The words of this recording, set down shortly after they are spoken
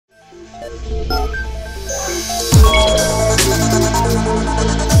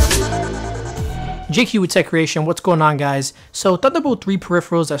JQ with Tech Creation, what's going on guys? So Thunderbolt 3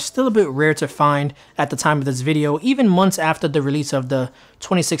 peripherals are still a bit rare to find at the time of this video, even months after the release of the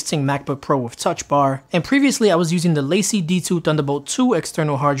 2016 MacBook Pro with TouchBar. And previously I was using the LaCie D2 Thunderbolt 2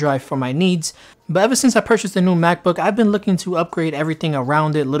 external hard drive for my needs, but ever since I purchased the new MacBook, I've been looking to upgrade everything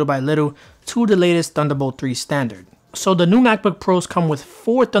around it little by little to the latest Thunderbolt 3 standard. So the new MacBook Pros come with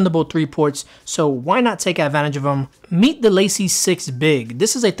 4 Thunderbolt 3 ports, so why not take advantage of them? Meet the LaCie 6 Big.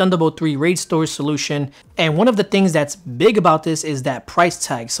 This is a Thunderbolt 3 RAID storage solution, and one of the things that's big about this is that price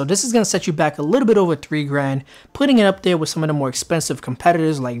tag. So this is going to set you back a little bit over $3 grand, putting it up there with some of the more expensive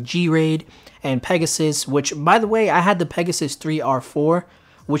competitors like G-RAID and Pegasus, which by the way, I had the Pegasus 3 R4,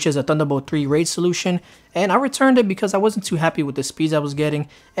 which is a Thunderbolt 3 RAID solution, and I returned it because I wasn't too happy with the speeds I was getting,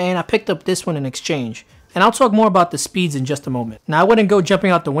 and I picked up this one in exchange. And I'll talk more about the speeds in just a moment. Now, I wouldn't go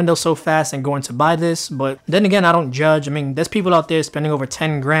jumping out the window so fast and going to buy this, but then again, I don't judge. I mean, there's people out there spending over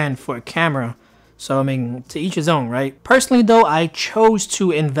 10 grand for a camera. So, I mean, to each his own, right? Personally, though, I chose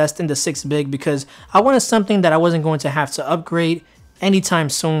to invest in the 6 Big because I wanted something that I wasn't going to have to upgrade anytime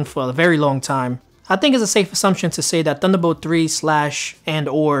soon for a very long time. I think it's a safe assumption to say that Thunderbolt 3 / and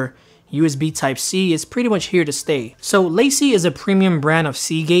or USB Type-C is pretty much here to stay. So LaCie is a premium brand of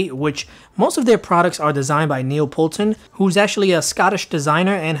Seagate, which most of their products are designed by Neil Poulton, who's actually a Scottish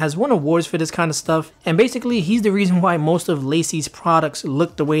designer and has won awards for this kind of stuff. And basically, he's the reason why most of LaCie's products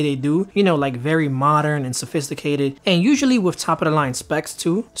look the way they do, you know, like very modern and sophisticated, and usually with top of the line specs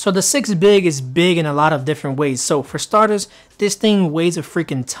too. So the 6 Big is big in a lot of different ways. So for starters, this thing weighs a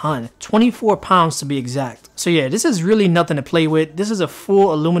freaking ton, 24 pounds to be exact. So yeah, this is really nothing to play with. This is a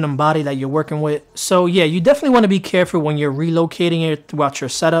full aluminum body that you're working with. So yeah, you definitely want to be careful when you're relocating it throughout your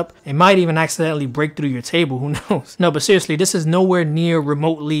setup. It might even accidentally break through your table, who knows? No, but seriously, this is nowhere near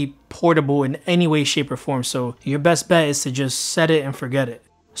remotely portable in any way, shape, or form. So your best bet is to just set it and forget it.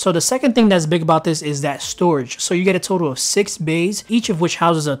 So the second thing that's big about this is that storage. So you get a total of 6 bays, each of which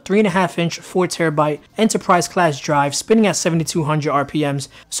houses a 3.5-inch 4TB Enterprise Class drive spinning at 7200 RPMs.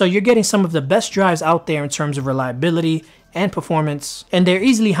 So you're getting some of the best drives out there in terms of reliability and performance, and they're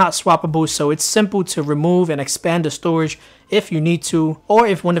easily hot swappable, so it's simple to remove and expand the storage if you need to, or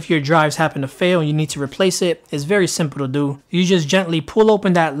if one of your drives happen to fail and you need to replace it, it's very simple to do. You just gently pull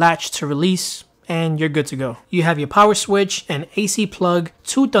open that latch to release, and you're good to go. You have your power switch, an AC plug,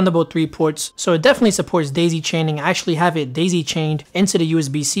 2 Thunderbolt 3 ports, so it definitely supports daisy chaining. I actually have it daisy chained into the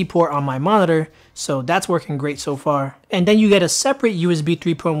USB-C port on my monitor, so that's working great so far. And then you get a separate USB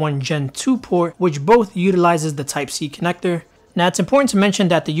 3.1 Gen 2 port, which both utilizes the Type-C connector. Now, it's important to mention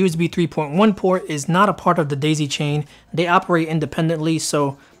that the USB 3.1 port is not a part of the daisy chain. They operate independently,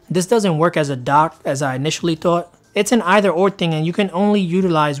 so this doesn't work as a dock as I initially thought. It's an either or thing and you can only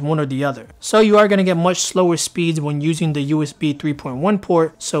utilize one or the other. So you are going to get much slower speeds when using the USB 3.1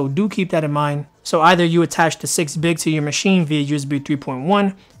 port, so do keep that in mind. So either you attach the 6 Big to your machine via USB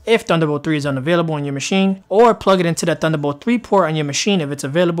 3.1 if Thunderbolt 3 is unavailable on your machine, or plug it into the Thunderbolt 3 port on your machine if it's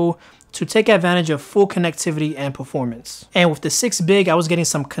available to take advantage of full connectivity and performance. And with the 6 Big, I was getting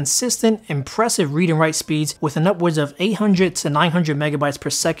some consistent, impressive read and write speeds with an upwards of 800 to 900 megabytes per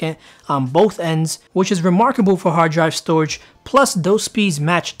second on both ends, which is remarkable for hard drive storage. Plus, those speeds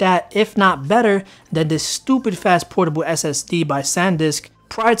match that, if not better, than this stupid fast portable SSD by SanDisk.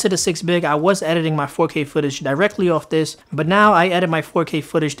 Prior to the 6 Big, I was editing my 4K footage directly off this, but now I edit my 4K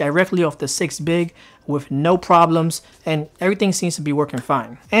footage directly off the 6 Big with no problems, and everything seems to be working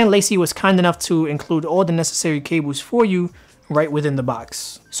fine. And LaCie was kind enough to include all the necessary cables for you right within the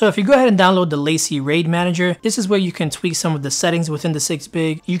box. So if you go ahead and download the LaCie RAID Manager, this is where you can tweak some of the settings within the 6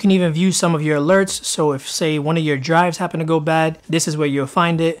 Big. You can even view some of your alerts, so if say one of your drives happen to go bad, this is where you'll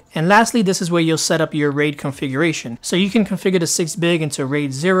find it. And lastly, this is where you'll set up your RAID configuration. So you can configure the 6 Big into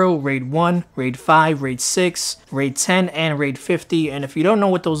RAID 0, RAID 1, RAID 5, RAID 6, RAID 10, and RAID 50. And if you don't know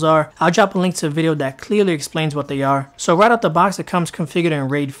what those are, I'll drop a link to a video that clearly explains what they are. So right out the box, it comes configured in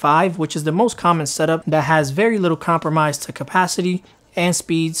RAID 5, which is the most common setup that has very little compromise to capacity and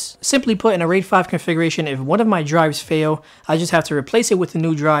speeds. Simply put, in a RAID 5 configuration, if one of my drives fail, I just have to replace it with a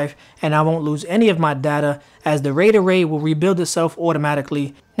new drive and I won't lose any of my data, as the RAID array will rebuild itself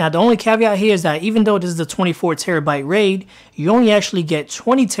automatically. Now, the only caveat here is that even though this is a 24 terabyte RAID, you only actually get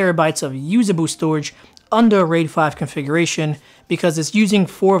 20 terabytes of usable storage under a RAID 5 configuration, because it's using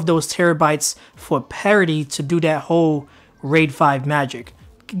 4 of those terabytes for parity to do that whole RAID 5 magic.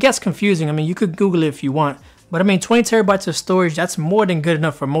 It gets confusing. I mean, you could Google it if you want. But I mean, 20 terabytes of storage, that's more than good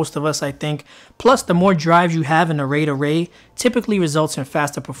enough for most of us, I think. Plus, the more drives you have in a RAID array typically results in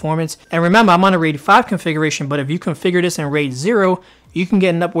faster performance. And remember, I'm on a RAID 5 configuration, but if you configure this in RAID 0, you can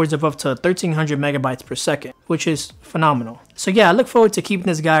get upwards of up to 1300 megabytes per second, which is phenomenal. So yeah, I look forward to keeping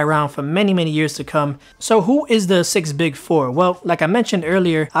this guy around for many years to come. So who is the 6 Big for? Well, like I mentioned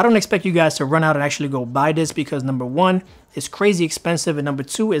earlier, I don't expect you guys to run out and actually go buy this because number one, it's crazy expensive, and number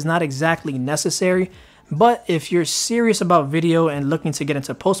two, is not exactly necessary. But if you're serious about video and looking to get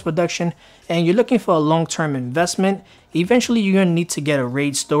into post-production and you're looking for a long-term investment, eventually you're going to need to get a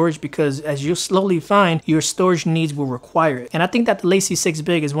RAID storage because as you'll slowly find, your storage needs will require it. And I think that the LaCie 6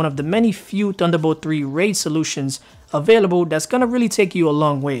 Big is one of the many few Thunderbolt 3 RAID solutions available that's going to really take you a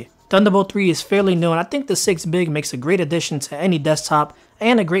long way. Thunderbolt 3 is fairly new, and I think the 6 Big makes a great addition to any desktop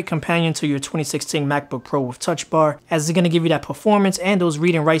and a great companion to your 2016 MacBook Pro with TouchBar, as it's going to give you that performance and those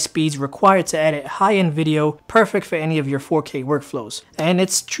read and write speeds required to edit high-end video, perfect for any of your 4K workflows. And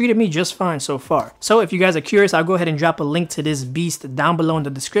it's treated me just fine so far. So if you guys are curious, I'll go ahead and drop a link to this beast down below in the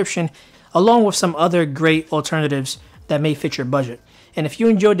description, along with some other great alternatives that may fit your budget. And if you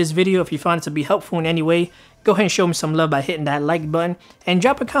enjoyed this video, if you found it to be helpful in any way, go ahead and show me some love by hitting that like button and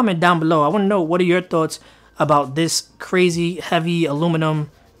drop a comment down below. I want to know, what are your thoughts about this crazy heavy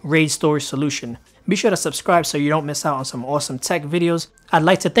aluminum RAID storage solution? Be sure to subscribe so you don't miss out on some awesome tech videos. I'd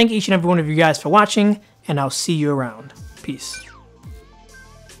like to thank each and every one of you guys for watching, and I'll see you around. Peace.